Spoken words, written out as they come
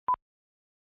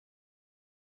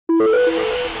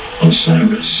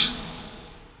service.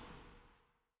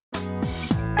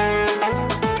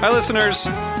 Hi, listeners.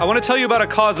 I want to tell you about a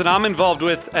cause that I'm involved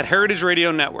with at Heritage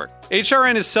Radio Network.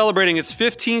 HRN is celebrating its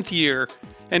 15th year,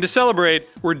 and to celebrate,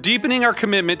 we're deepening our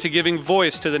commitment to giving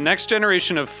voice to the next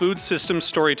generation of food system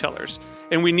storytellers,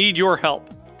 and we need your help.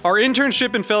 Our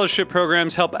internship and fellowship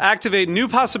programs help activate new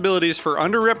possibilities for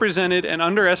underrepresented and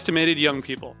underestimated young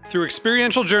people through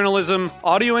experiential journalism,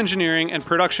 audio engineering, and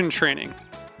production training.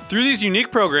 Through these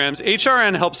unique programs,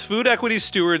 HRN helps food equity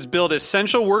stewards build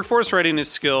essential workforce readiness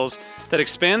skills that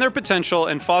expand their potential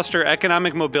and foster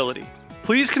economic mobility.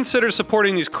 Please consider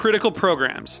supporting these critical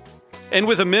programs. And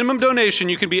with a minimum donation,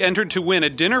 you can be entered to win a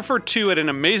dinner for two at an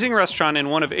amazing restaurant in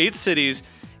one of 8 cities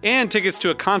and tickets to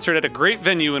a concert at a great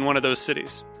venue in one of those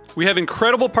cities. We have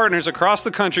incredible partners across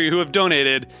the country who have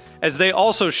donated, as they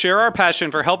also share our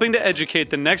passion for helping to educate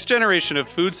the next generation of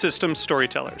food system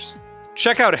storytellers.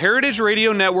 Check out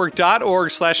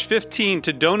heritageradionetwork.org/15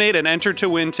 to donate and enter to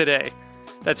win today.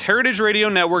 That's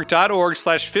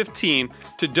heritageradionetwork.org/15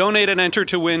 to donate and enter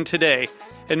to win today.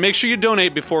 And make sure you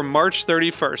donate before March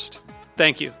 31st.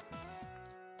 Thank you.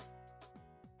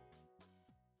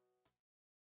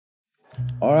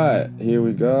 All right, here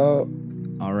we go.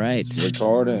 All right.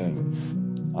 Recording.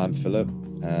 I'm Philipp,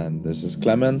 and this is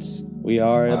Clemons. We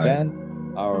are a band.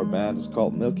 Our band is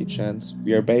called Milky.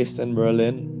 We are based in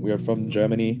Berlin. We are from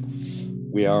Germany.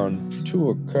 We are on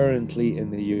tour currently in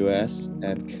the US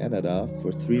and Canada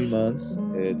for 3 months.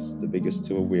 It's the biggest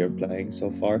tour we are playing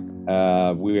so far.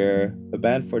 We're a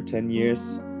band for 10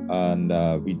 years, and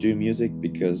we do music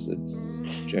because it's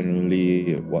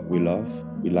generally what we love.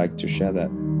 We like to share that.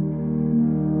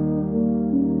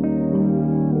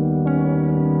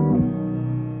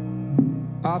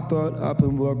 I thought I've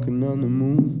been walking on the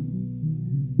moon.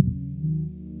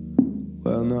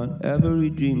 Well, not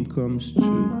every dream comes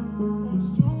true.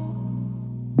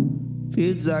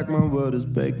 Feels like my world is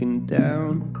breaking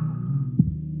down.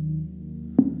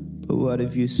 But what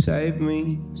if you save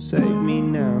me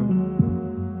now?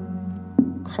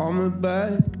 Call me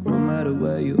back no matter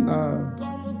where you are.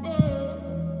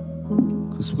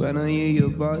 'Cause when I hear your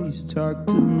voice talk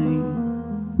to me,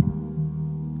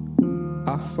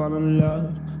 I fall in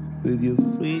love with your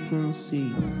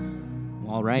frequency.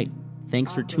 All right.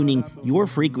 Thanks for tuning your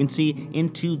frequency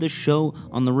into the show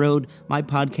on the road, my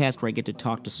podcast where I get to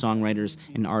talk to songwriters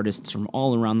and artists from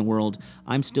all around the world.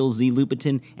 I'm still Z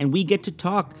Lupitin, and we get to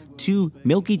talk to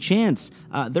Milky.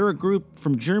 They're a group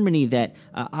from Germany that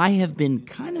I have been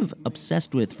kind of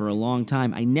obsessed with for a long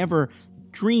time. I never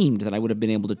dreamed that I would have been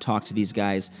able to talk to these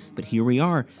guys, but here we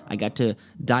are. I got to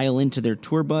dial into their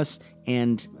tour bus,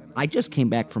 and I just came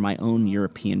back from my own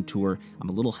European tour. I'm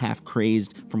a little half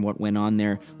crazed from what went on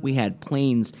there. We had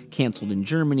planes canceled in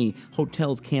Germany,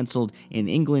 hotels canceled in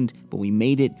England, but we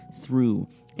made it through.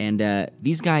 And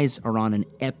these guys are on an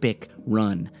epic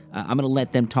run. I'm going to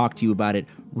let them talk to you about it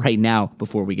right now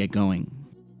before we get going.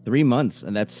 3 months,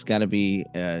 and that's got to be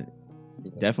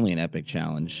definitely an epic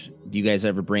challenge. Do you guys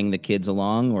ever bring the kids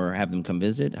along or have them come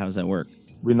visit? How does that work?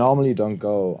 We normally don't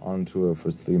go on tour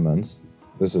for 3 months.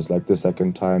 This is like the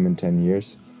second time in 10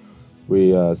 years.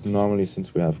 We normally,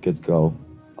 since we have kids, go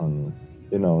on,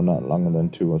 not longer than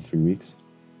 2 or 3 weeks.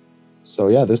 So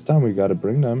yeah, this time we got to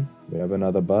bring them. We have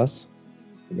another bus.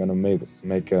 We're gonna make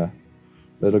a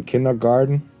little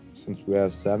kindergarten since we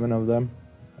have 7 of them.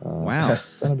 Wow,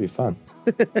 it's gonna be fun.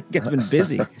 It's been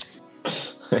busy.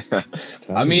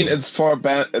 I mean, it's 4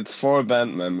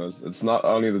 band members. It's not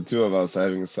only the 2 of us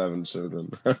having 7 children.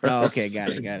 Oh, okay, got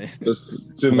it.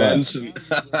 Just to mention,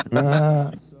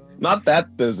 not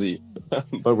that busy,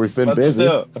 but we've been busy.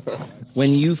 Still.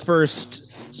 When you first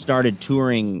started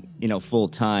touring, full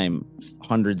time,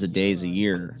 hundreds of days a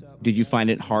year, did you find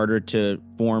it harder to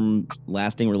form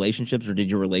lasting relationships, or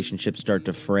did your relationships start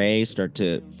to fray, start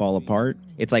to fall apart?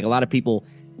 It's like a lot of people,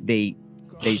 they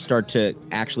start to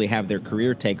actually have their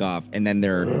career take off, and then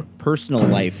their personal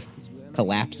life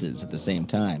collapses at the same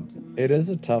time. It is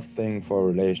a tough thing for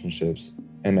relationships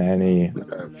in any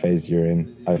phase you're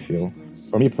in, I feel.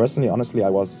 For me personally, honestly, I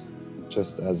was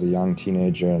just as a young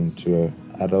teenager into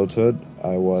adulthood,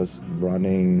 I was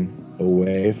running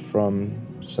away from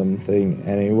something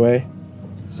anyway.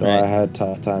 So right. I had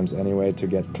tough times anyway to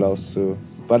get close to.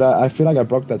 But I feel like I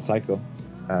broke that cycle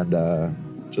and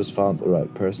just found the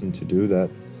right person to do that.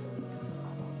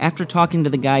 After talking to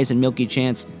the guys in Milky,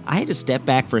 I had to step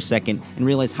back for a second and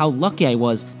realize how lucky I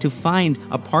was to find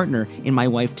a partner in my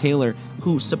wife Taylor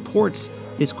who supports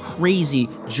this crazy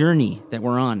journey that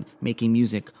we're on, making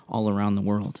music all around the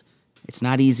world. It's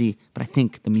not easy, but I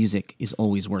think the music is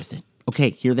always worth it.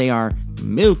 Okay, here they are,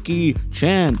 Milky.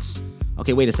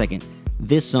 Okay, wait a second.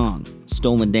 This song,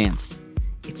 Stolen Dance.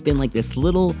 It's been like this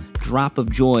little drop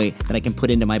of joy that I can put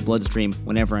into my bloodstream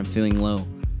whenever I'm feeling low.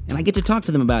 And I get to talk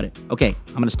to them about it. Okay,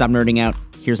 I'm going to stop nerding out.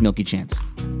 Here's Milky Chance.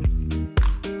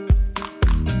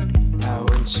 I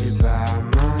want you by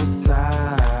my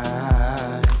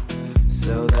side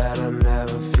so that I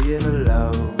never feel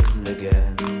alone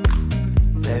again.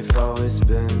 They've always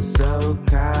been so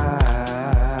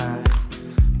kind,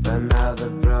 but now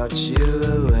they've brought you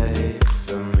away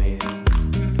from me.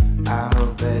 I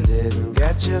hope they didn't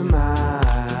get your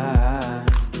mind.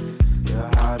 Your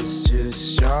heart is too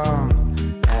strong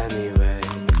anyway.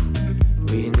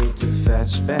 We need to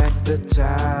fetch back the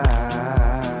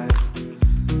time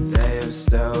they have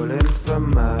stolen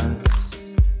from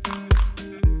us.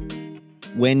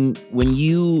 When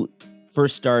you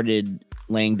first started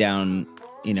laying down,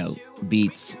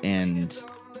 beats and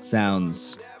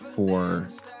sounds for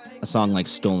a song like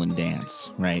Stolen Dance,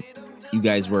 right? You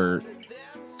guys were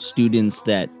students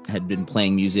that had been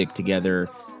playing music together.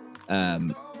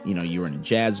 You were in a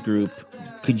jazz group.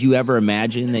 Could you ever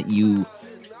imagine that you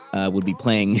would be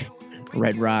playing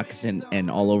Red Rocks and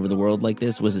all over the world like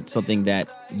this? Was it something that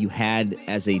you had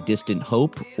as a distant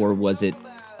hope, or was it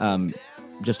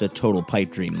just a total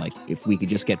pipe dream? Like, if we could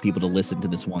just get people to listen to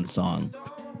this one song,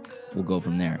 we'll go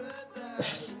from there.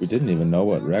 We didn't even know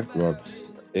what Red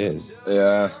Rocks is.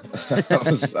 Yeah,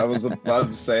 I was about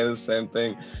to say the same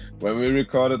thing. When we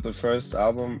recorded the first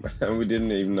album, we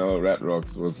didn't even know Red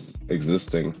Rocks was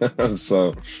existing.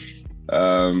 So,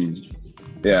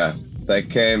 yeah, that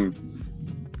came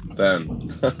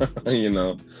then,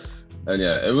 And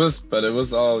yeah, it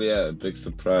was all, a big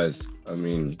surprise. I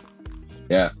mean,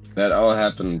 yeah, that all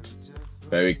happened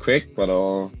very quick, but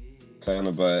all kind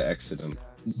of by accident.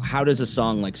 How does a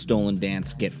song like Stolen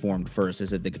Dance get formed first?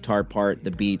 Is it the guitar part,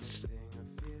 the beats,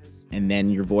 and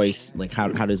then your voice? Like, how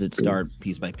does it start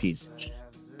piece by piece?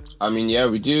 I mean, yeah,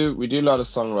 we do a lot of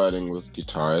songwriting with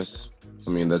guitars. I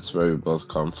mean, that's where we both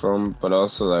come from, but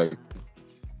also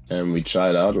we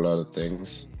tried out a lot of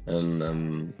things,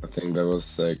 and I think that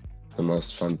was like the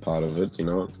most fun part of it,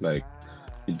 like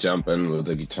you jump in with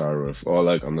a guitar riff, or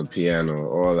like on the piano,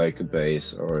 or like a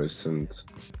bass or a synth,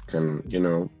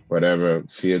 whatever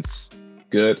feels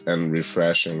good and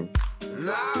refreshing. And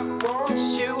I want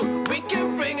you, we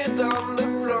can bring it on the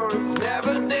floor. We've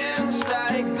never danced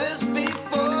like this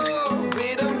before.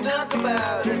 We don't talk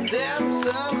about it,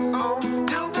 dancing on,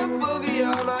 do the boogie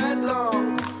all night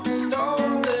long.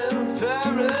 Stoned in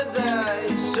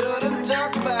paradise, shouldn't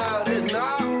talk about it. And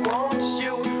I want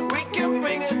you, we can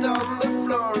bring it on the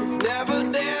floor. We've never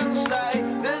danced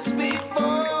like this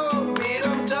before. We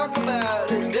don't talk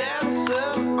about it,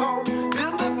 dancing on,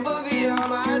 do the boogie all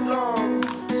night long.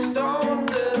 Stoned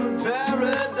in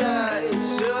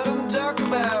paradise, shouldn't talk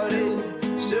about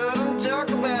it, shouldn't talk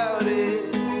about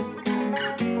it.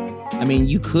 I mean,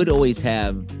 you could always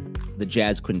have the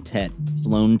jazz quintet,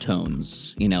 Flown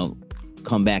Tones,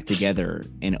 come back together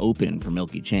and open for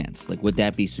Milky Chance. Like, would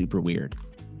that be super weird?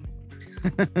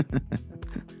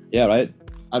 Yeah, right.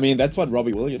 I mean, that's what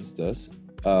Robbie Williams does.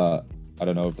 I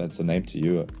don't know if that's a name to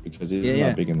you, because he's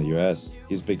not big in the US.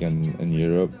 He's big in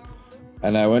Europe.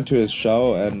 And I went to his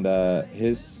show, and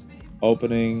his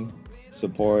opening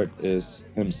support is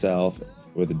himself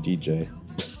with a DJ,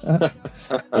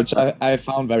 which I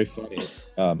found very funny.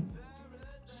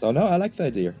 So no, I like the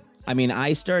idea. I mean,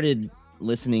 I started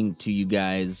listening to you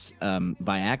guys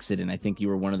by accident. I think you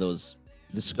were one of those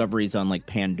discoveries on like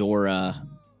Pandora,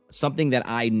 something that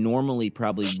I normally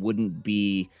probably wouldn't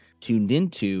be tuned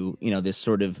into, this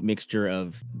sort of mixture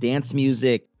of dance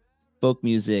music, folk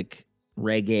music,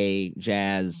 reggae,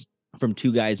 jazz from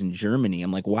two guys in Germany.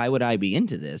 I'm like, why would I be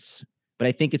into this? But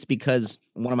I think it's because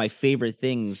one of my favorite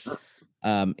things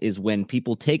is when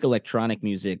people take electronic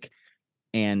music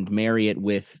and marry it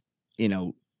with,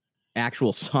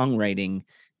 actual songwriting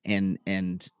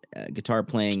and guitar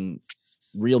playing,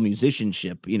 real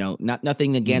musicianship.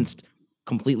 Nothing against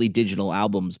completely digital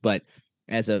albums, but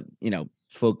as a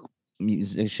folk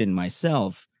musician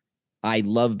myself, I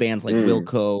love bands like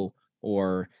Wilco,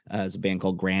 or there's a band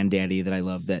called Granddaddy that I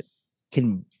love that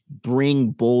can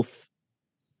bring both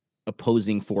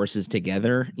opposing forces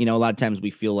together. A lot of times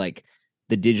we feel like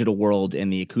the digital world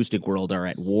and the acoustic world are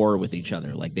at war with each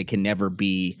other. Like, they can never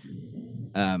be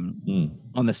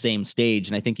on the same stage.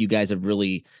 And I think you guys have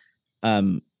really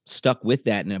stuck with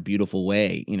that in a beautiful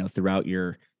way, throughout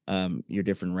your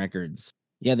different records.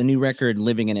 Yeah, the new record,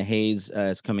 Living In A Haze,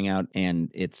 is coming out, and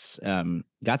it's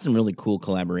got some really cool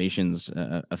collaborations.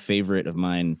 A favorite of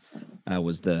mine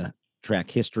was the track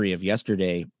History of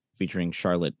Yesterday, featuring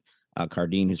Charlotte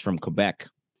Cardin, who's from Quebec.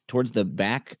 towards the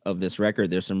back of this record,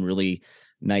 there's some really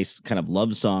nice kind of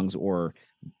love songs, or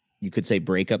you could say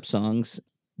breakup songs.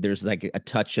 There's like a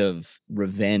touch of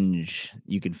revenge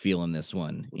you can feel in this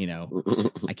one. You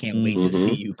know, I can't wait to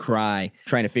see you cry.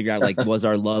 Trying to figure out, like, was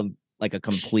our love like a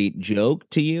complete joke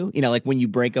to you? You know, like when you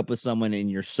break up with someone and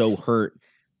you're so hurt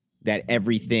that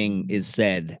everything is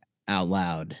said out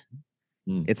loud.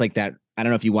 It's like that. I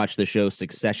don't know if you watched the show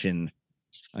Succession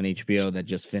on HBO that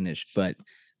just finished, but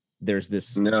there's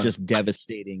this just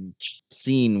devastating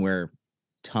scene where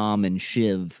Tom and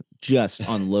Shiv just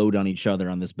unload on each other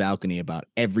on this balcony about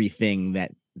everything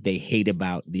that they hate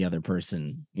about the other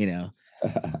person, you know.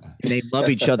 And they love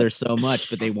each other so much,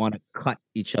 but they want to cut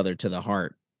each other to the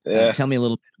heart. Tell me a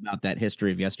little bit about that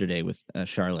history of yesterday with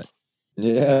Charlotte.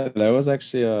 Yeah, that was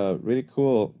actually really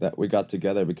cool that we got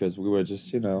together, because we were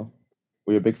just,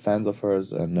 we were big fans of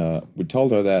hers, and we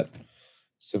told her that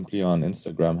simply on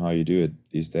Instagram, how you do it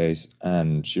these days,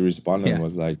 and she responded and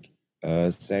was like,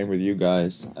 same with you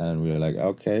guys. And we were like,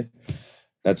 okay,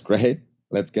 that's great,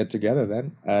 let's get together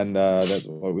then. And that's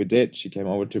what we did. She came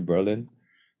over to Berlin,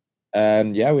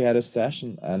 and we had a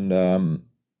session, and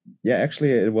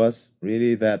actually it was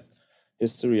really that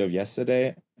history of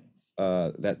yesterday,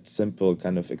 that simple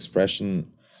kind of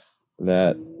expression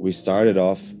that we started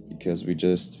off because we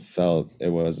just felt it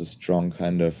was a strong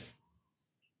kind of,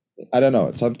 I don't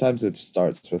know, sometimes it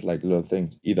starts with like little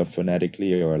things, either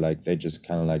phonetically or like they just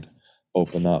kind of like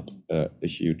open up a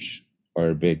huge or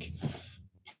a big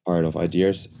part of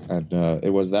ideas, and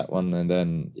it was that one. And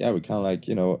then we kind of like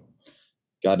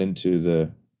got into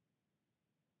the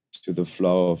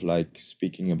flow of like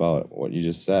speaking about what you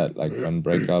just said, like when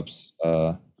breakups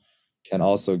can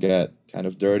also get kind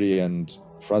of dirty and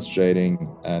frustrating,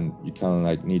 and you kind of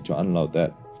like need to unload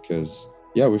that, because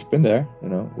we've been there,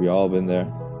 we all been there,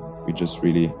 we just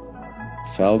really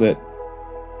felt it.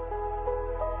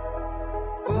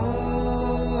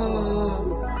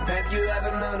 Have you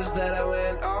ever noticed that I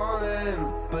went all in,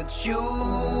 but you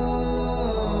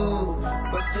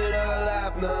busted all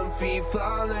up, now I'm free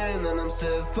falling, and I'm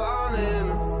still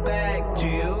falling back to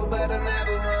you, but I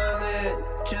never wanted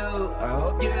to. I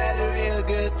hope you had a real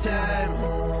good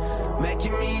time,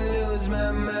 making me lose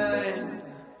my mind.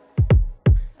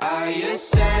 Are you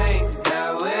saying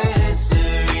that we're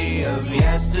history of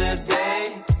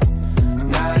yesterday?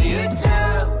 Now you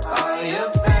tell all your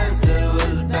friends it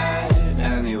was bad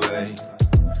anyway.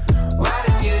 Why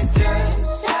didn't you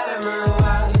just tell them it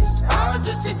was all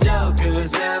just a joke? It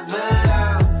was never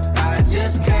love. I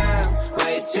just can't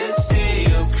wait to see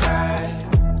you cry.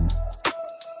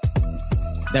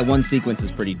 That one sequence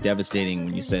is pretty devastating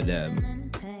when you said,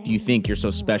 do you think you're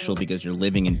so special because you're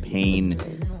living in pain?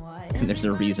 And there's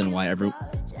a reason why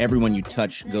everyone you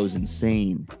touch goes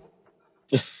insane.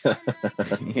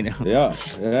 No,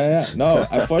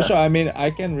 for sure. I mean,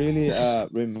 I can really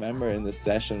remember in the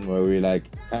session where we like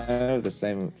kind of the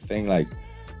same thing, like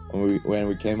when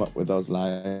we came up with those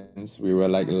lines, we were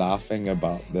like laughing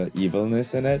about the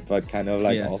evilness in it, but kind of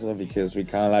like also because we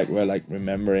kind of like were like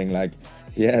remembering like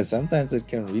sometimes it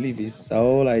can really be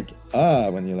so like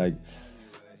when you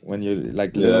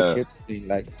little kids being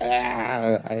like,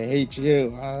 I hate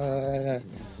you.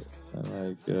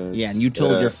 And you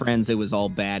told your friends it was all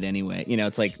bad anyway.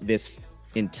 It's like this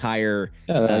entire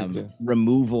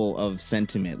removal of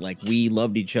sentiment. Like, we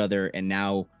loved each other and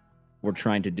now we're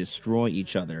trying to destroy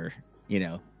each other,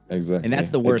 Exactly. And that's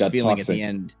the worst feeling toxic at the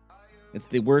end. It's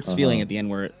the worst feeling at the end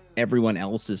where everyone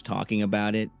else is talking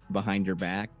about it behind your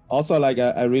back. Also, like,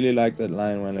 I really like that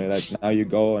line when they're like, now you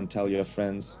go and tell your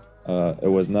friends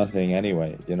it was nothing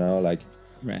anyway, like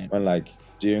when like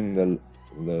during the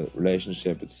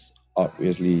relationship, it's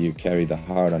obviously you carry the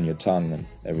heart on your tongue and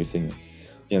everything,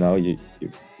 you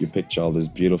picture all these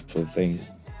beautiful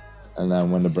things, and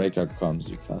then when the breakup comes,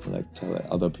 you kind of like tell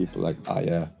other people like,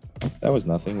 that was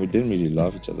nothing, we didn't really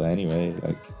love each other anyway.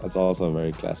 Like, that's also a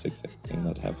very classic thing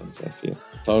that happens, I feel.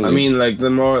 Totally. I mean, like, the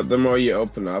more you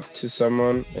open up to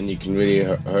someone, and you can really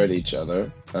hurt each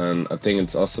other, and I think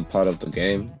it's also part of the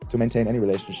game. To maintain any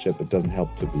relationship, it doesn't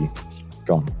help to be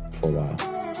gone for a while.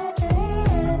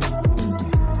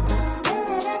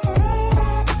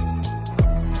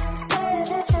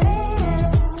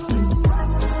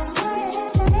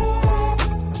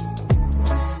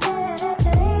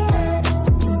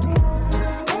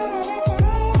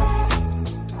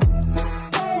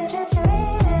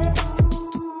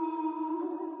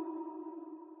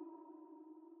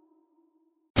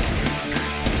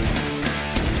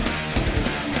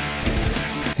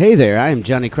 Hey there, I am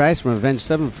Johnny Christ from Avenged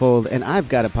Sevenfold, and I've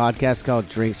got a podcast called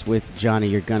Drinks with Johnny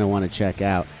you're going to want to check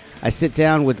out. I sit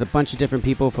down with a bunch of different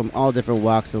people from all different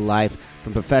walks of life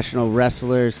from professional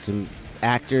wrestlers to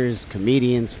actors,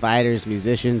 comedians, fighters,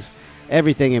 musicians,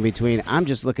 everything in between. I'm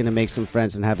just looking to make some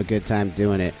friends and have a good time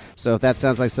doing it. So if that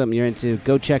sounds like something you're into,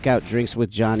 go check out Drinks with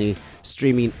Johnny,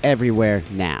 streaming everywhere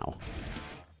now.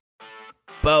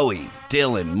 Bowie,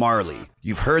 Dylan, Marley.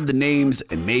 You've heard the names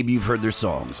and maybe you've heard their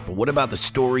songs, but what about the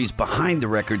stories behind the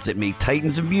records that made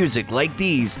titans of music like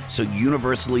these so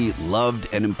universally loved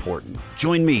and important?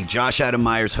 Join me, Josh Adam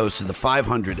Myers, host of The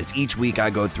 500, as each week I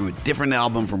go through a different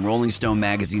album from Rolling Stone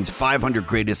magazine's 500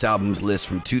 Greatest Albums list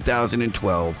from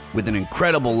 2012 with an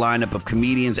incredible lineup of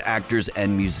comedians, actors,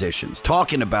 and musicians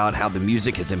talking about how the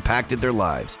music has impacted their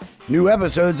lives. New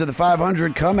episodes of The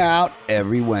 500 come out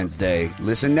every Wednesday.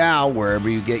 Listen now wherever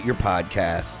you get your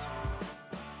podcasts.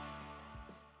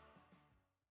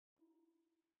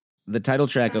 The title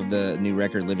track of the new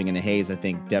record, Living in a Haze, I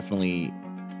think definitely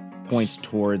points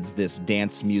towards this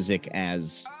dance music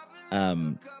as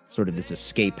sort of this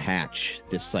escape hatch,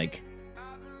 this like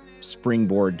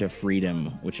springboard to freedom,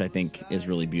 which I think is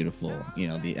really beautiful. You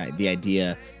know, the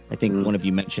idea, I think one of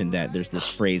you mentioned that there's this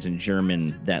phrase in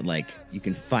German that like you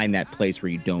can find that place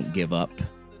where you don't give up.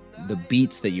 The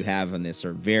beats that you have on this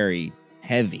are very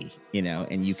heavy, you know,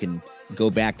 and you can go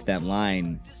back to that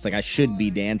line. It's like, I should be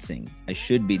dancing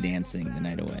the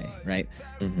night away, right?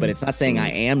 But it's not saying I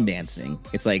am dancing.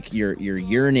 It's like you're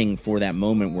yearning for that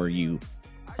moment where you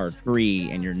are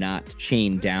free and you're not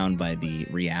chained down by the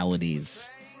realities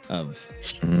of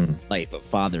life, of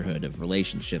fatherhood, of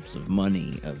relationships, of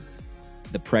money, of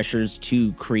the pressures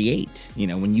to create. You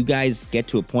know, when you guys get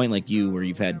to a point like you where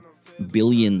you've had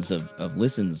billions of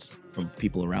listens from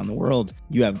people around the world,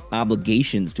 you have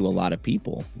obligations to a lot of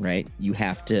people, right? You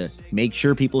have to make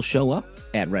sure people show up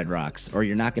at Red Rocks or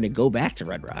you're not going to go back to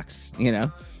Red Rocks, you know?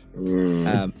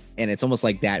 And it's almost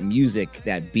like that music,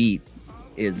 that beat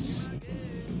is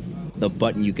the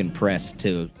button you can press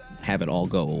to have it all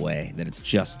go away, that it's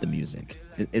just the music.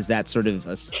 Is that sort of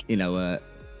a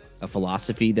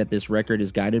philosophy that this record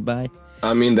is guided by?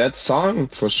 I mean, that song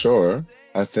for sure.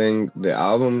 I think the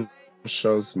album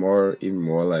shows even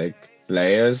more like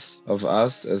layers of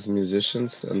us as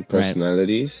musicians and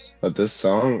personalities. Right. But this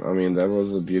song, I mean, that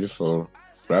was a beautiful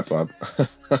wrap up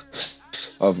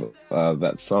of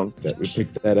that song. That we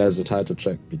picked that as a title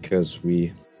track because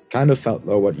we kind of felt,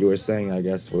 though, what you were saying, I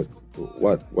guess,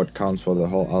 what counts for the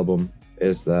whole album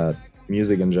is that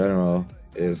music in general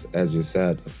is, as you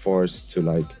said, a force to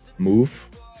like move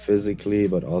physically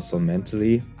but also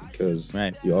mentally, because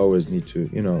you always need to,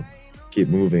 you know, keep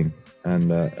moving.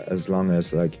 And as long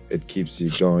as like it keeps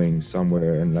you going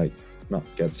somewhere and like not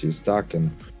gets you stuck,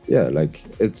 and like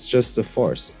it's just a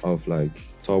force of like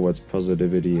towards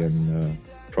positivity and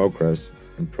progress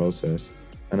and process,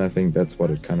 and I think that's what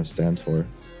it kind of stands for.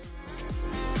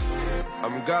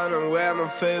 I'm gonna wear my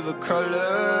favorite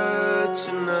color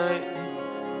tonight.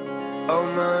 Oh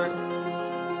my,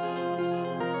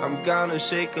 I'm gonna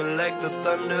shake it like the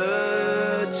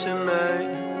thunder tonight.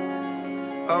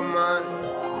 Oh my,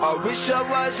 I wish I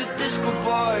was a disco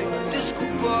boy,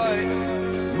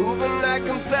 moving like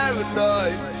I'm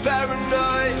paranoid.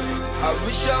 I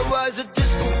wish I was a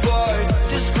disco boy,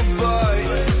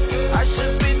 I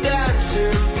should be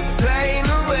dancing, playing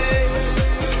away.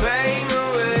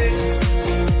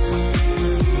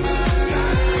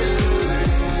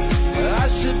 I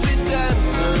should be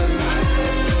dancing,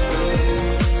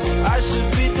 I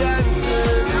should be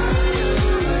dancing,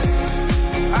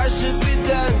 I should be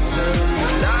dancing.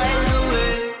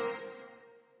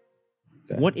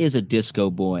 What is a disco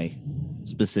boy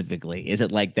specifically? Is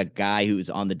it like that guy who's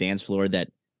on the dance floor that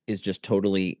is just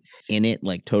totally in it,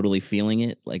 like totally feeling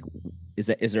it? Like, is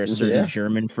there a certain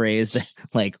German phrase that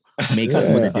like makes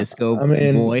someone a disco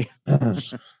boy?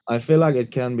 I feel like it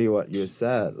can be what you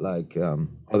said. Like,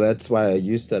 that's why I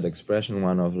used that expression,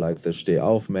 one of like the Steh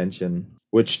auf Männchen,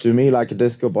 which to me, like a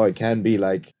disco boy can be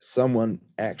like someone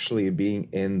actually being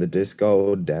in the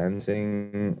disco,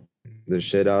 dancing the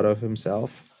shit out of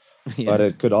himself. But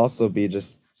it could also be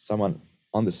just someone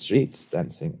on the streets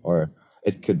dancing, or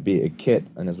it could be a kid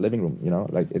in his living room, you know,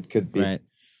 like it could be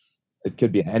it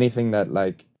could be anything that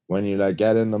like when you like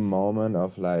get in the moment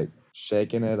of like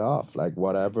shaking it off, like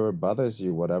whatever bothers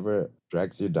you, whatever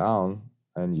drags you down,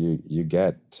 and you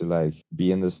get to like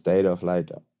be in the state of like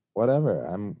whatever,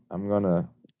 I'm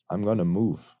gonna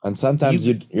move. And sometimes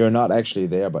you're not actually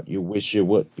there, but you wish you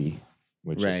would be,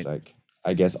 which is like,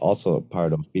 I guess, also a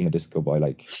part of being a disco boy,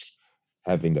 like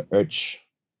having the urge,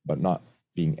 but not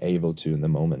being able to in the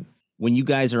moment. When you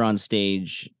guys are on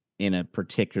stage in a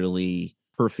particularly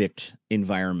perfect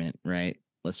environment, right?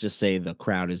 Let's just say the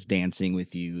crowd is dancing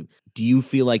with you. Do you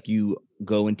feel like you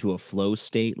go into a flow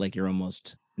state, like you're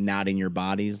almost not in your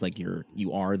bodies, like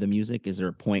you are the music? Is there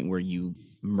a point where you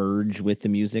merge with the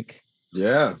music?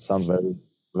 Yeah. It sounds very,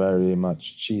 very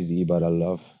much cheesy, but I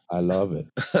love it.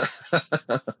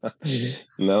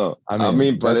 No, I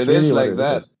mean, but that's it is really what like it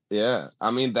that. is. Yeah.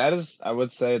 I mean, that is, I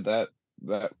would say that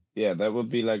would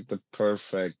be like the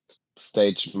perfect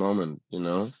stage moment, you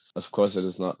know? Of course, it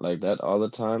is not like that all the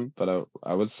time, but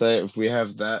I would say if we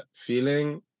have that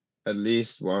feeling at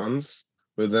least once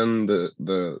within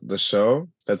the show,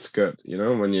 that's good, you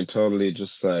know? When you're totally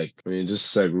just like, when you're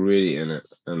just like really in it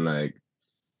and like,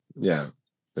 yeah,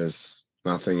 there's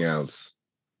nothing else,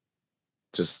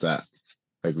 just that,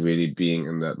 like really being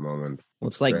in that moment. Well,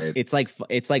 It's great.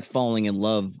 it's like falling in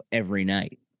love every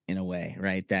night in a way,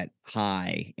 right? That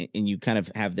high, and you kind of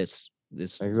have this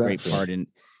great Exactly. part in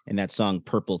that song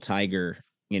 "Purple Tiger,"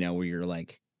 you know, where you're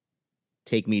like,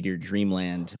 "Take me to your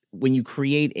dreamland." When you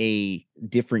create a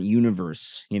different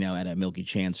universe, you know, at a Milky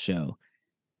Chance show,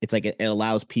 it's like it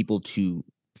allows people to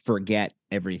forget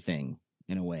everything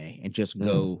in a way and just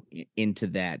go into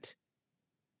that,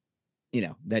 you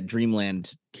know, that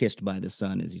dreamland kissed by the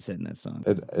sun, as you said in that song.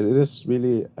 It is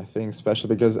really, I think, special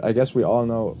because I guess we all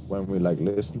know when we like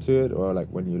listen to it, or like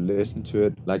when you listen to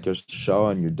it like your show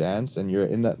and you dance and you're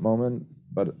in that moment.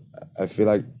 But I feel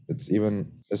like it's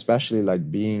even especially like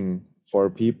being four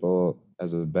people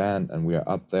as a band and we are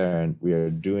up there and we are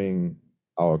doing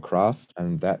our craft,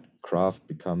 and that craft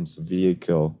becomes a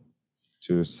vehicle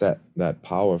to set that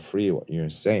power free, what you're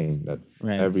saying, that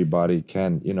Right. everybody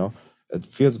can, you know, it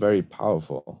feels very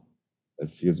powerful.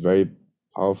 It feels very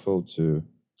powerful to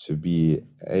be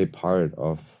a part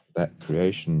of that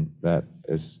creation that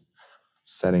is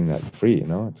setting that free, you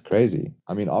know? It's crazy.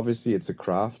 I mean, obviously it's a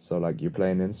craft, so like you play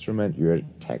an instrument, you're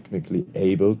technically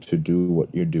able to do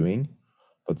what you're doing,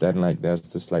 but then like there's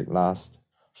this like last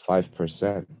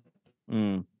 5%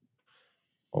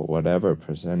 or whatever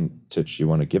percentage you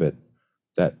want to give it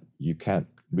that you can't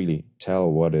really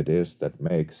tell what it is that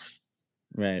makes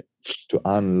Right. to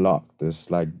unlock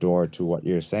this like door to what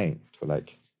you're saying, to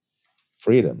like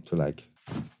freedom, to like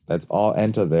let's all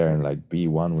enter there and like be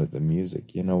one with the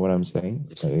music. You know what I'm saying?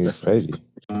 It's crazy.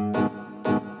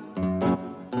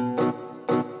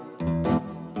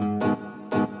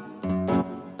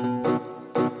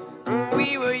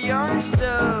 We were youngsters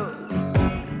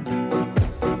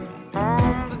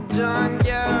on the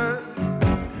junkyard.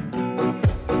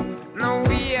 No,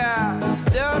 we are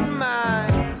still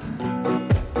minds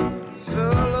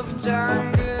full of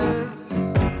jungles,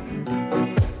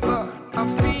 but I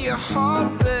feel your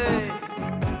heartbeat.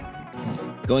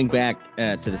 Going back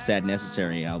to the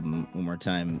Sadnecessary album one more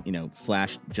time, you know,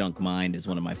 Flash Junk Mind is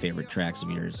one of my favorite tracks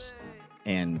of yours.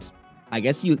 And I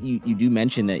guess you do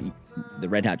mention that the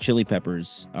Red Hot Chili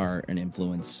Peppers are an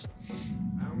influence.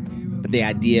 But the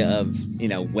idea of, you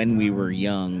know, when we were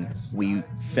young, we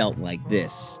felt like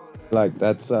this. Like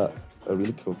that's a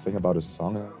really cool thing about a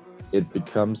song. It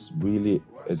becomes really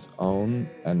its own,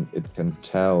 and it can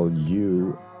tell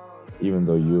you, even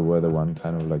though you were the one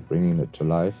kind of like bringing it to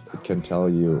life, it can tell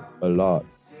you a lot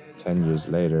 10 years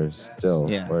later still,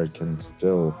 Yeah. where it can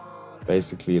still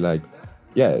basically like,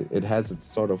 yeah, it has its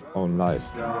sort of own life.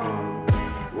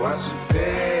 What you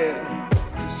feel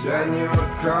just when you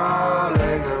were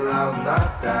calling a love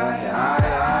that day.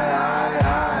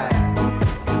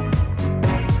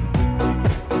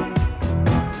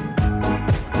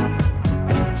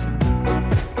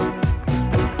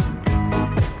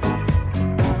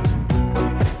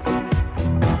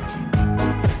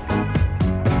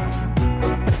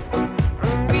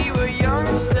 We were young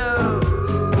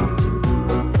souls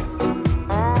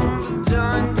on the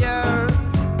junkyard.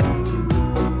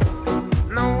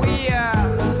 No, we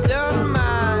are still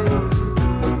minds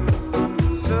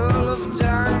full of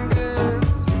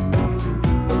jungles,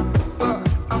 but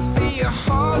I feel your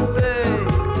heartbeat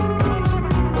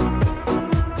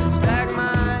just like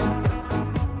mine.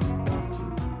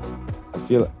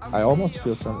 I almost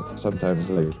feel sometimes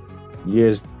like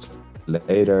years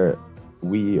later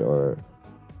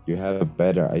you have a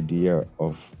better idea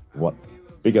of what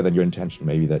bigger than your intention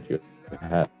maybe that you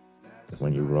had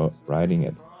when you were writing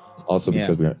it. Also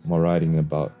because we're more writing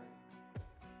about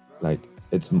like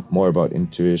it's more about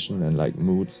intuition and like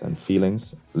moods and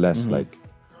feelings, less like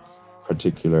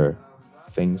particular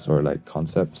things or like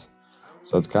concepts.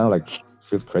 So it's kind of like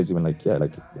feels crazy when like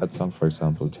like that song, for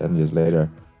example, 10 years later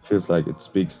feels like it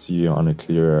speaks to you on a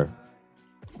clearer,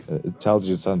 it tells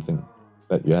you something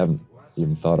that you haven't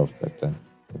even thought of back then,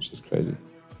 which is crazy.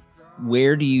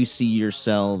 Where do you see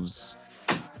yourselves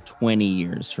 20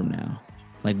 years from now?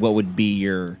 Like, what would be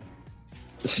your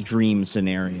dream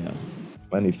scenario?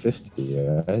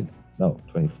 2050, right? No,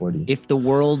 2040. If the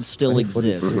world still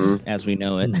 2040. exists as we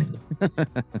know it.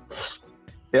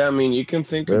 Yeah, I mean, you can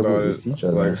think Where will about we it see each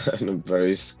other? like in a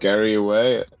very scary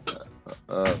way.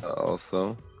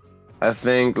 Also, I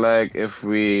think like if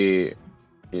we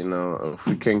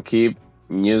can keep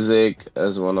music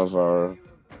as one of our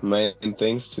main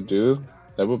things to do,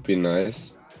 that would be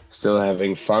nice. Still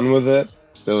having fun with it,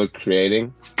 still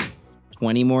creating.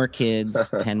 20 more kids,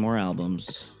 10 more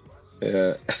albums.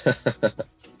 Yeah.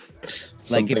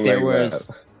 Like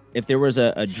if there was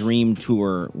a dream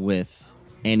tour with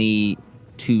any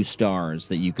two stars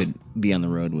that you could be on the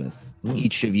road with,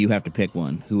 each of you have to pick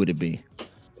one. Who would it be?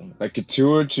 Like a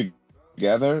tour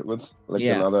together with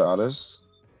another artist?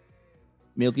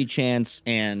 Milky Chance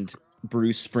and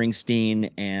Bruce Springsteen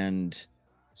and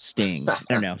Sting. I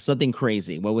don't know, something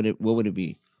crazy. What would it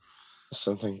be?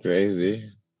 Something crazy.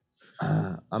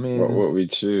 I mean, What would we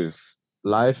choose?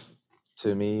 live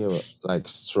to me, like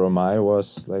Stromae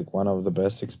was like one of the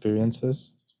best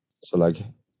experiences. So like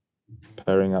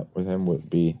pairing up with him would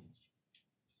be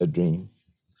a dream.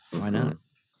 Why not?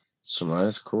 Stromae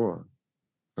is cool.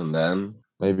 And then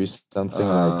Maybe something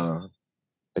like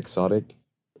exotic.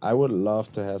 I would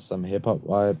love to have some hip hop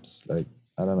vibes, like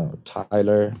I don't know,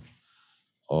 Tyler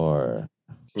or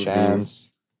Chance.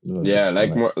 Yeah,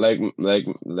 like more like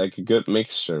a good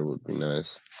mixture would be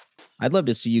nice. I'd love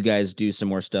to see you guys do some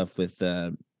more stuff with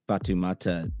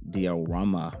Fatoumata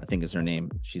Diawara, I think is her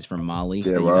name. She's from Mali.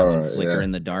 That you have on Flickr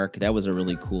in the Dark. That was a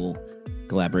really cool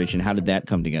collaboration. How did that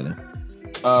come together?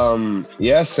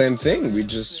 Yeah, same thing. We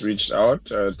just reached out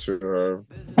to her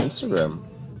Instagram,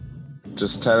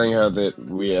 just telling her that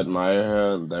we admire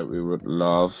her and that we would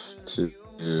love to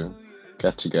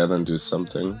get together and do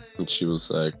something. And she was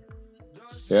like,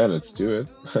 yeah, let's do it.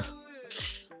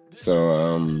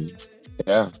 So,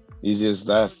 yeah, easy as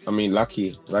that. I mean,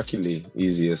 luckily,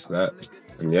 easy as that.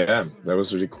 And yeah, that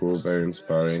was really cool, very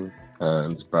inspiring.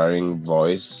 Inspiring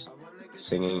voice,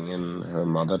 singing in her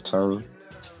mother tongue.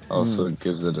 Also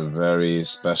gives it a very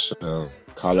special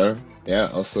color. Yeah,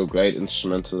 also great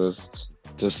instrumentalist.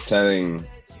 Just telling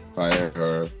by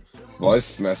her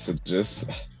voice messages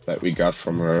that we got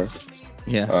from her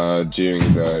during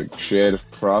the creative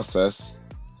process.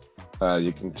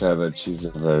 You can tell that she's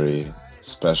a very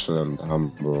special and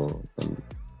humble and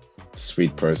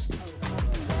sweet person.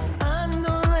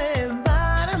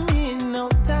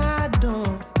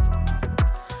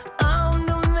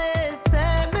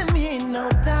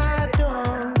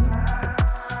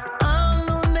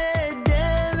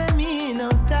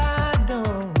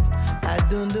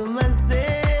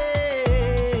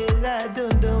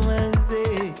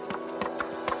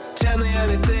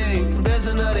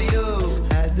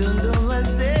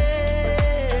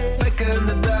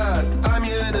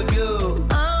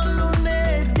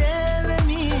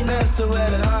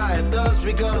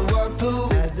 We're gonna walk through.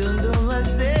 I don't know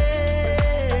myself.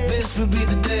 This will be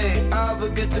the day I will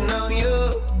get to know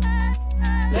you.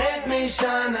 Let me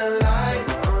shine a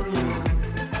light on you.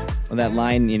 Well, that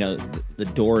line, the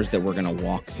doors that we're gonna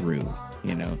walk through,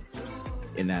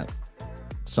 in that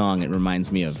song, it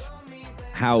reminds me of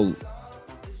how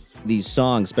these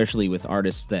songs, especially with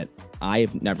artists that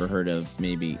I've never heard of,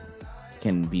 maybe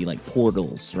can be like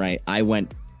portals, right? I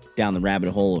went down the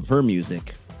rabbit hole of her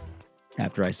music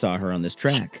after I saw her on this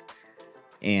track.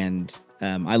 And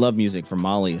I love music from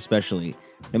Mali, especially.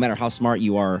 No matter how smart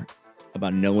you are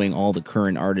about knowing all the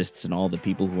current artists and all the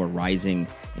people who are rising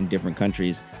in different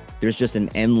countries, there's just an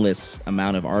endless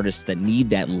amount of artists that need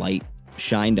that light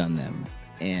shined on them.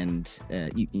 And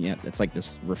it's like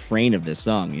this refrain of this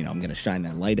song, I'm going to shine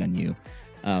that light on you.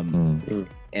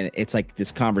 And it's like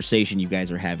this conversation you guys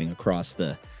are having across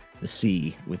the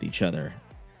sea with each other,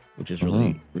 which is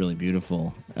really, really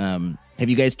beautiful. Have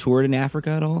you guys toured in Africa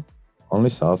at all? Only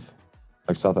South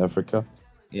Africa.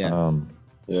 Yeah.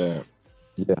 Yeah.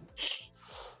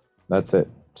 That's it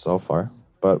so far.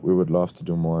 But we would love to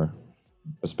do more,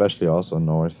 especially also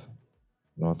north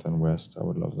and west. I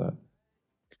would love that.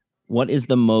 What is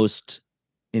the most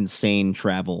insane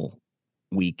travel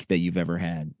week that you've ever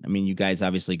had? I mean, you guys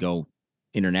obviously go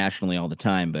internationally all the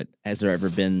time, but has there ever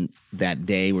been that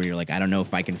day where you're like, I don't know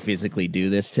if I can physically do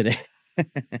this today?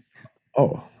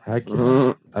 Oh, heck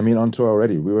yeah. I mean, on tour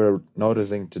already. We were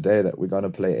noticing today that we're going to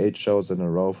play 8 shows in a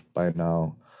row by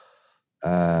now.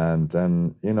 And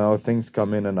then, things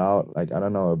come in and out. Like, I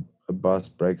don't know, a bus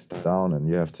breaks down and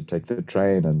you have to take the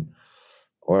train.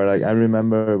 Or like, I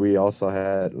remember we also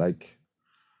had like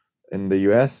in the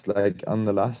US, like on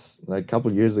the last, like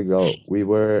couple years ago, we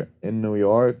were in New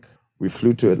York. We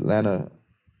flew to Atlanta.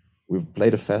 We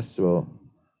played a festival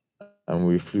and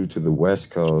we flew to the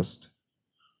West Coast.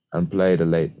 and played a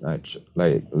late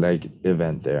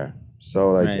event there.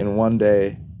 So like in one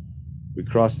day, we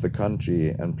crossed the country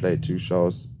and played 2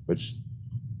 shows, which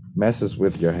messes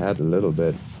with your head a little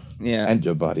bit, and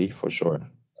your body for sure.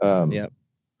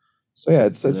 So yeah,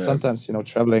 it's sometimes, you know,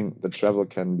 the travel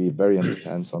can be very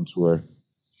intense on tour,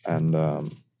 and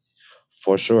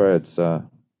for sure it's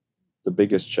the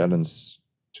biggest challenge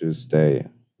to stay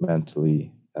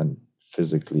mentally and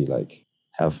physically like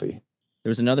healthy. There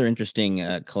was another interesting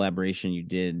collaboration you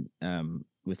did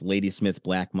with Ladysmith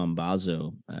Black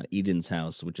Mambazo, Eden's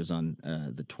House, which is on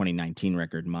the 2019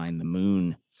 record Mind the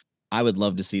Moon. I would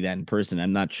love to see that in person.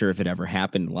 I'm not sure if it ever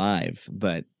happened live,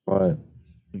 but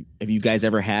have you guys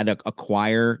ever had a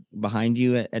choir behind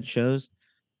you at shows?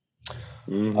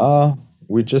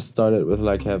 We just started with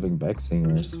like having back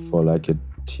singers for like a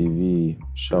TV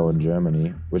show in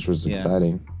Germany, which was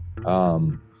exciting.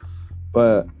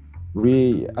 But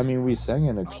we sang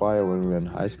in a choir when we were in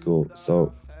high school,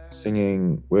 so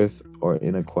singing with or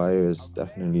in a choir is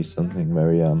definitely something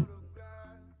very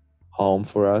home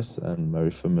for us and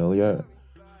very familiar.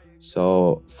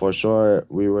 So for sure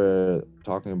we were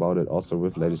talking about it also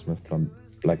with Ladysmith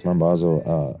Black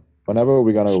Mambazo. Whenever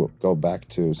we're gonna go back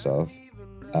to South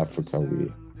Africa,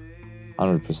 we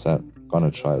 100%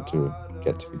 gonna try to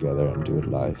get together and do it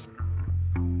live.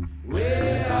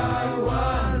 Where I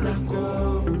wanna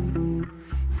go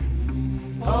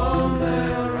on the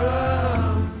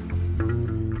road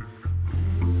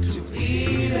to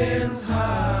Eden's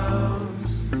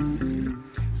house.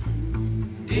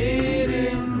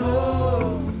 Didn't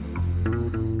know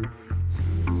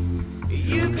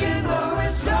you can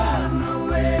always run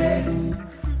away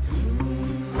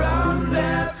from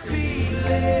that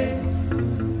feeling.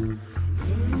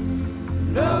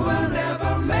 No one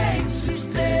ever makes you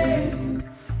stay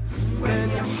when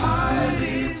your heart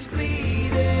is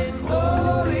bleeding.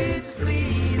 Oh, it's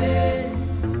bleeding.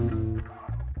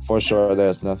 For sure,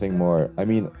 there's nothing more. I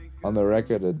mean, on the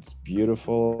record, it's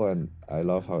beautiful and I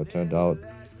love how it turned out.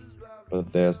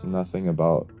 But there's nothing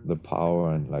about the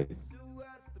power and like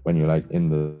when you're like in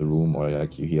the room or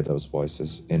like you hear those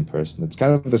voices in person. It's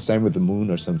kind of the same with the moon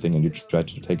or something, and you try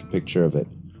to take a picture of it.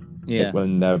 It will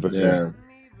never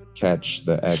catch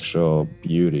the actual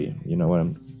beauty. You know what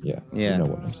I'm? You know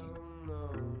what I'm saying.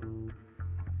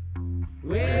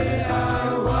 Where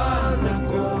I wanna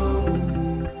go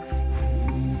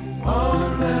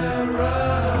on the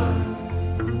road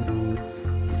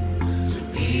to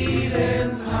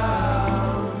Eden's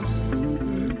house.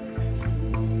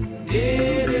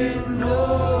 Didn't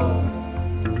know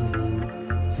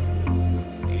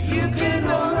you can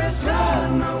always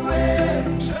run away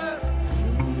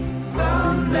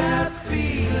from that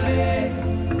feeling.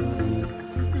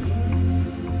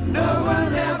 No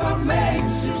one ever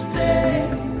makes you stay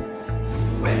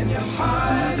when your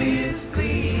heart is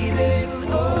bleeding.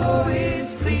 Oh,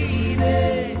 it's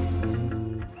bleeding.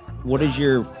 What did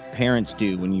your parents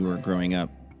do when you were growing up?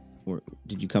 Or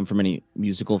did you come from any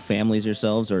musical families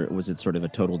yourselves, or was it sort of a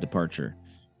total departure?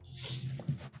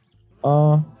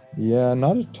 Yeah,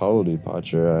 not a total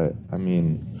departure. I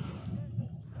mean,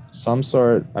 some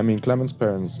sort. I mean, Clemens'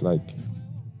 parents like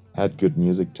had good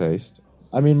music taste.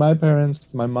 I mean, my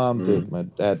parents, my mom did, my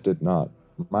dad did not.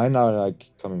 Mine are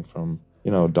like coming from,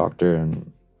 you know, doctor,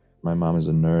 and my mom is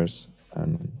a nurse,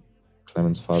 and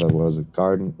Clemens' father was a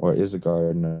gardener, or is a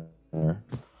gardener,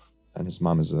 and his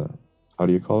mom is a, how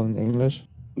do you call it in English?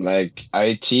 Like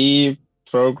IT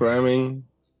programming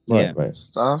Right.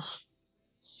 stuff.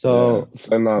 So,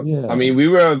 I mean, we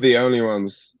were the only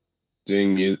ones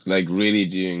doing music, like really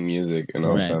doing music in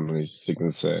our families, you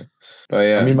can say. But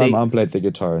yeah, I mean, my mom played the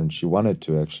guitar and she wanted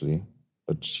to actually,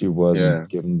 but she wasn't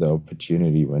given the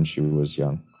opportunity when she was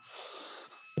young.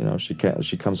 You know, she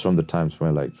comes from the times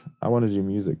where like, I want to do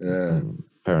music. And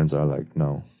parents are like,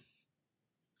 no,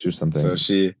 do something. So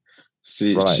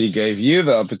she gave you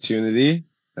the opportunity.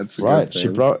 That's a good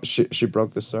thing. She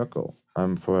broke the circle.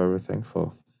 I'm forever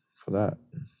thankful for that.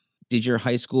 Did your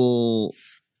high school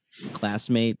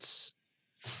classmates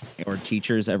or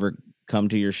teachers ever come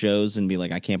to your shows and be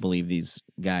like, I can't believe these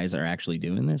guys are actually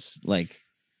doing this? Like,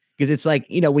 because it's like,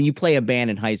 you know, when you play a band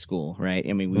in high school, right?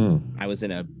 I mean, I was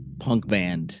in a punk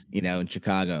band, you know, in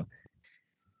Chicago.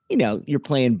 You know, you're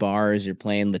playing bars, you're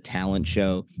playing the talent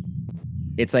show.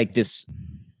 It's like this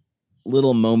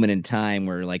little moment in time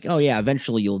where like, oh yeah,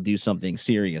 eventually you'll do something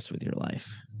serious with your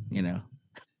life, you know.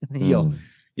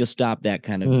 You'll stop that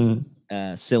kind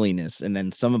of silliness, and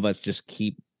then some of us just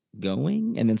keep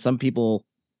going, and then some people,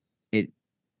 it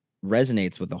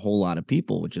resonates with a whole lot of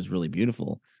people, which is really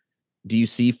beautiful. Do you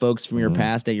see folks from your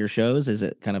past at your shows? Is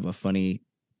it kind of a funny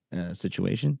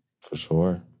situation? For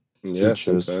sure. Yeah,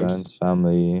 teachers, sometimes. friends,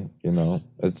 family.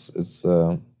 It's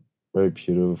very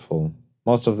beautiful.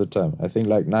 Most of the time, I think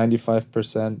like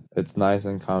 95%, it's nice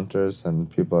encounters and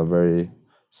people are very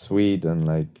sweet and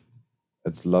like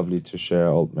it's lovely to share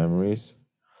old memories.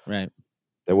 Right.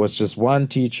 There was just one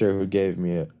teacher who gave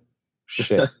me a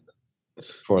shit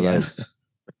for Yeah.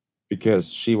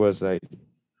 because she was like,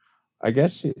 I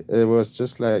guess it was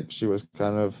just like she was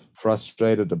kind of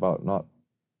frustrated about not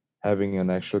having an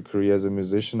actual career as a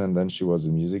musician, and then she was a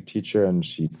music teacher and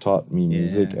she taught me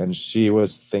music, Yeah. and she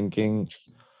was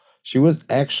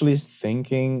actually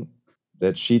thinking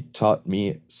that she taught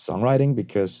me songwriting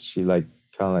because she like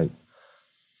kind of like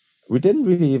we didn't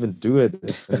really even do it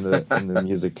in the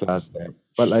music class there,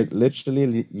 but like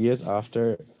literally years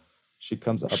after, she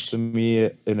comes up to me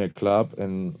in a club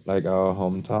in like our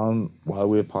hometown while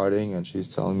we're partying, and she's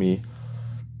telling me,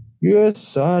 "You're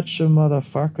such a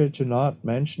motherfucker to not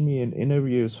mention me in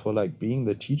interviews for like being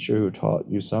the teacher who taught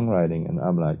you songwriting." And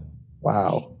I'm like,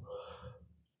 wow,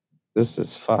 this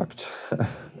is fucked.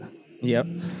 Yep.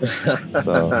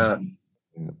 So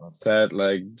That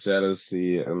like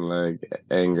jealousy and like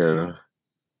anger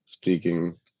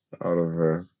speaking out of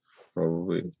her,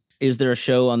 probably. Is there a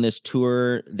show on this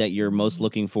tour that you're most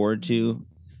looking forward to?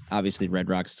 Obviously, Red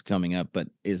Rocks coming up, but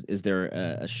is there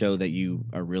a show that you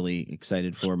are really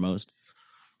excited for most?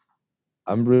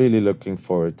 I'm really looking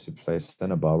forward to play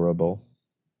Santa Barbara Bowl.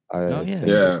 Oh I yeah. think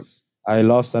Yeah, I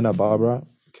love Santa Barbara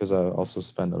because I also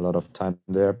spent a lot of time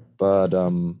there, but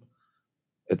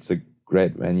it's a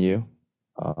great venue.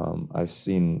 I've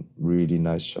seen really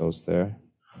nice shows there,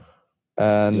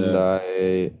 and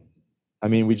yeah, I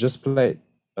mean, we just played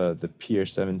the Pier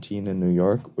 17 in New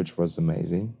York, which was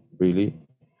amazing. Really,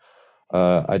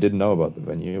 I didn't know about the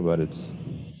venue, but it's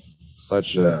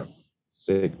such a yeah.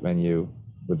 sick venue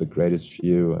with the greatest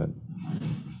view, and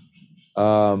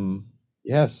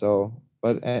yeah. So,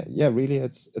 but yeah, really,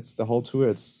 it's the whole tour.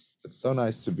 It's so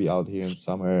nice to be out here in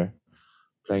summer,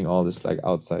 playing all this like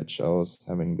outside shows,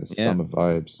 having this Yeah. summer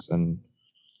vibes, and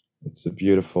it's a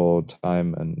beautiful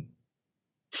time and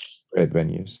great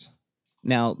venues.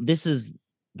 Now, this is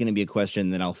going to be a question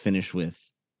that I'll finish with,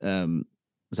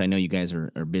 because I know you guys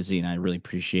are busy, and I really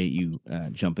appreciate you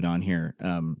jumping on here.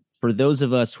 For those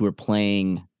of us who are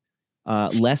playing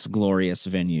less glorious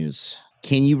venues,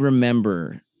 can you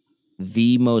remember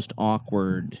the most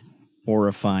awkward,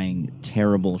 horrifying,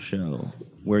 terrible show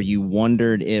where you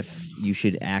wondered if you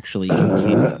should actually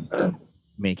continue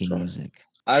making music?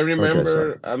 I Okay, so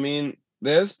remember, I mean,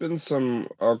 there's been some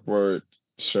awkward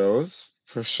shows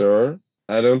for sure.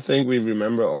 I don't think we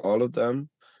remember all of them,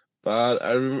 but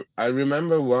I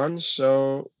remember one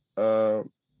show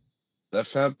that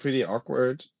felt pretty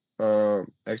awkward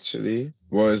actually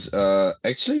was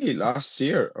actually last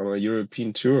year on a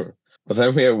European tour. But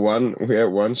then we had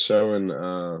one show in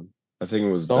I think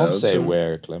it was don't say Belgium.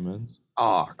 where, Clemens.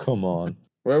 Ah, come on.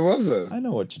 Where was it? I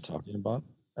know what you're talking about.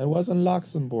 I was in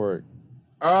Luxembourg.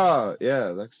 Ah, yeah,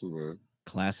 Luxembourg.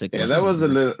 Classic. Yeah, that was a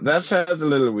Luxembourg. little that felt a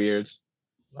little weird.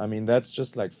 I mean, that's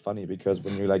just like funny because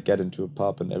when you like get into a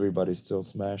pub and everybody's still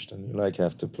smashed and you like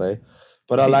have to play.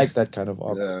 But I like that kind of Yeah.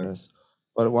 awkwardness.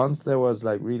 But once there was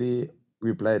like really,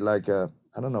 we played like I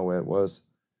don't know where it was,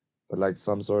 but like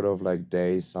some sort of like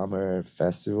summer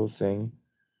festival thing.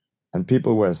 And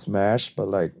people were smashed, but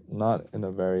like not in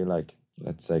a very like,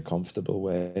 let's say, comfortable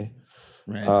way.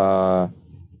 Right.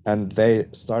 And they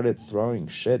started throwing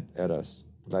shit at us,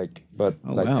 like, but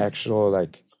Oh, like wow. actual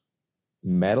like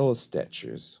metal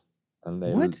statues, and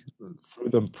they What? threw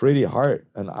them pretty hard,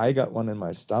 and I got one in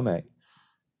my stomach,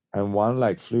 and one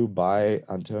like flew by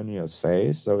Antonio's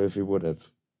face. So if he would have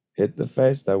hit the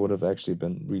face, that would have actually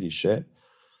been really shit.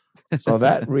 So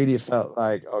that really felt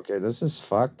like, okay, this is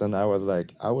fucked. And I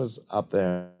was up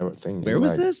there thinking, Where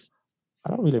was like, this? I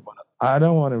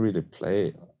don't want to really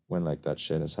play when like that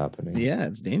shit is happening. Yeah,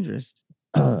 it's dangerous.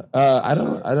 I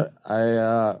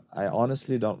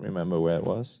honestly don't remember where it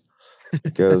was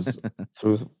because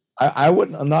I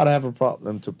would not have a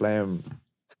problem to blame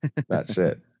that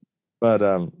shit. But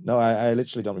no, I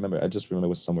literally don't remember. I just remember it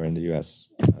was somewhere in the US.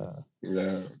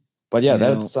 Yeah. But yeah, You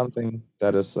know- that's something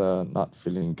that is not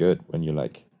feeling good when you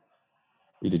like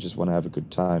really just want to have a good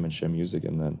time and share music,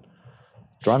 and then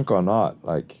drunk or not,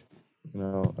 like,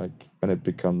 like when it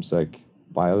becomes like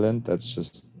violent, that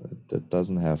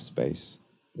doesn't have space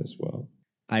as well.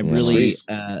 I Yeah. really Sweet.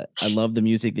 I love the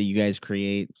music that you guys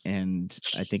create, and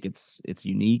I think it's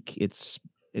unique. It's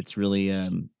really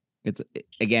it's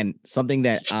again something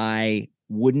that I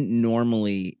wouldn't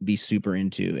normally be super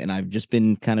into, and I've just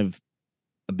been kind of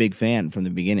a big fan from the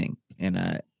beginning. And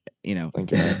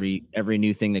Thank you, man. every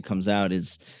new thing that comes out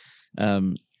is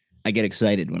I get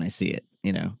excited when I see it,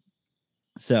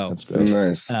 So That's great.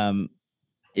 Nice.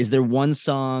 is there one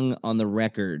song on the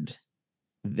record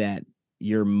that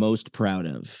you're most proud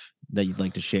of that you'd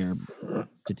like to share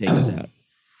to take us out?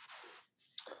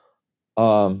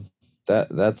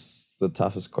 That's the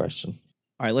toughest question.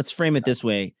 All right, let's frame it this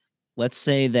way. Let's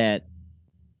say that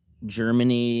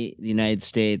Germany, the United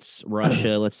States,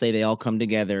 Russia, let's say they all come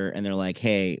together and they're like,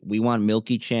 hey, we want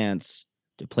Milky Chance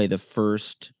to play the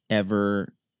first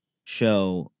ever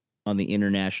show on the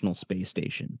International Space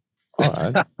Station. All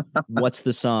right. What's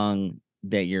the song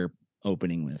that you're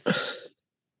opening with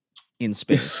in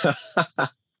space? I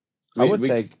would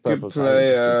take Purple play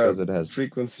Tiger because it has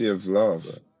Frequency of Love.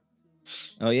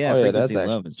 Oh yeah, that's Frequency of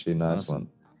Love. actually a nice awesome. one.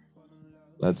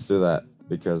 Let's do that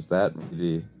because that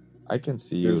really, I can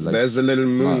see you like There's a little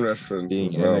moon not reference being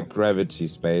as in well. a gravity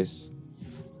space.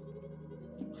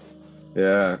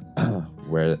 Yeah.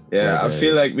 where I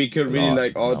feel like we could really not-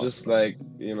 like all not- just like,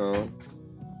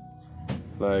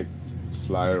 like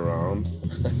fly around,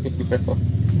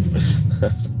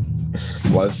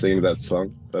 while singing that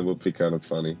song. That would be kind of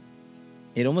funny.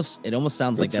 It almost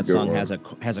sounds like That's that a song good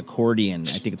has accordion.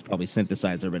 I think it's probably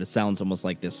synthesizer, but it sounds almost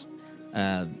like this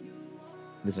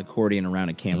this accordion around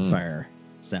a campfire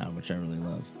sound, which I really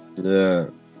love. Yeah.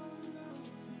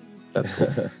 That's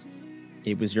cool.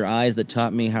 It was your eyes that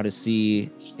taught me how to see.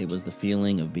 It was the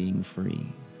feeling of being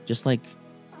free, just like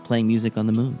playing music on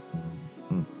the moon.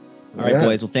 All right, Yeah,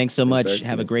 boys. Well, thanks so much. exactly.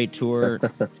 Have a great tour.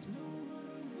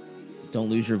 Don't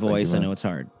lose your voice. I man. know it's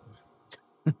hard.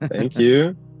 Thank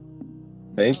you.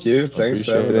 Thanks Appreciate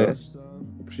for having it. us.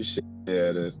 Appreciate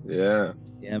it. Yeah.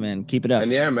 Yeah, man. Keep it up.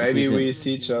 And yeah, I'll see maybe you soon. we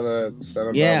see each other at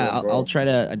Santa Yeah, Barbara. I'll try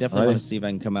to. I definitely Alright. want to see if I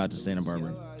can come out to Santa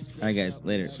Barbara. All right, guys.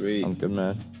 Later. Sweet. Sounds good,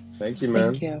 man. Thank you,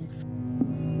 man. Thank you.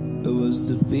 It was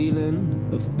the feeling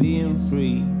of being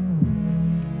free.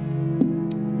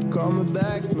 Call me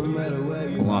back no matter where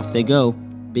you Well, off they go.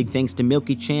 Big thanks to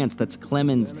Milky Chance, that's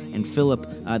Clemons and Philipp.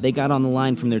 They got on the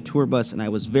line from their tour bus, and I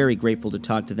was very grateful to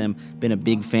talk to them. Been a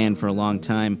big fan for a long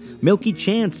time.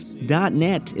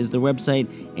 MilkyChance.net is their website,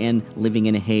 and Living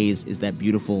In A Haze is that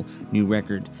beautiful new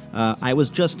record. I was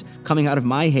just coming out of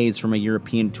my haze from a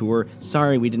European tour.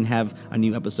 Sorry we didn't have a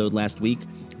new episode last week.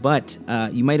 But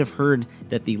you might have heard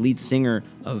that the lead singer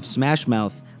of Smash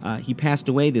Mouth, he passed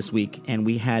away this week, and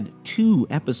we had 2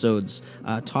 episodes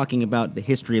talking about the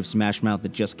history of Smash Mouth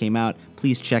that just came out.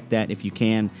 Please check that if you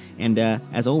can. And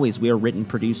as always, we are written,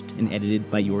 produced, and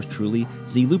edited by yours truly,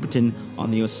 Z Lupitin,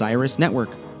 on the Osiris Network.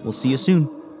 We'll see you soon.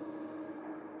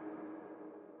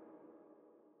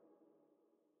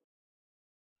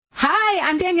 Hi,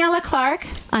 I'm Daniela Clark,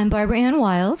 I'm Barbara Ann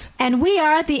Wild. and we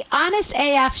are the Honest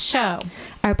AF Show.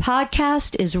 Our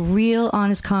podcast is real,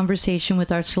 honest conversation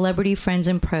with our celebrity friends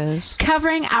and pros,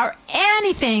 Covering our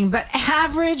anything but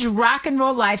average rock and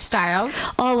roll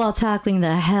lifestyles. all while tackling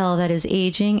the hell that is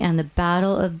aging and the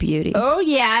battle of beauty. Oh,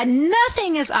 yeah,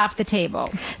 nothing is off the table.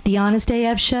 The Honest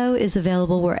AF Show is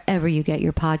available wherever you get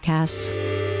your podcasts.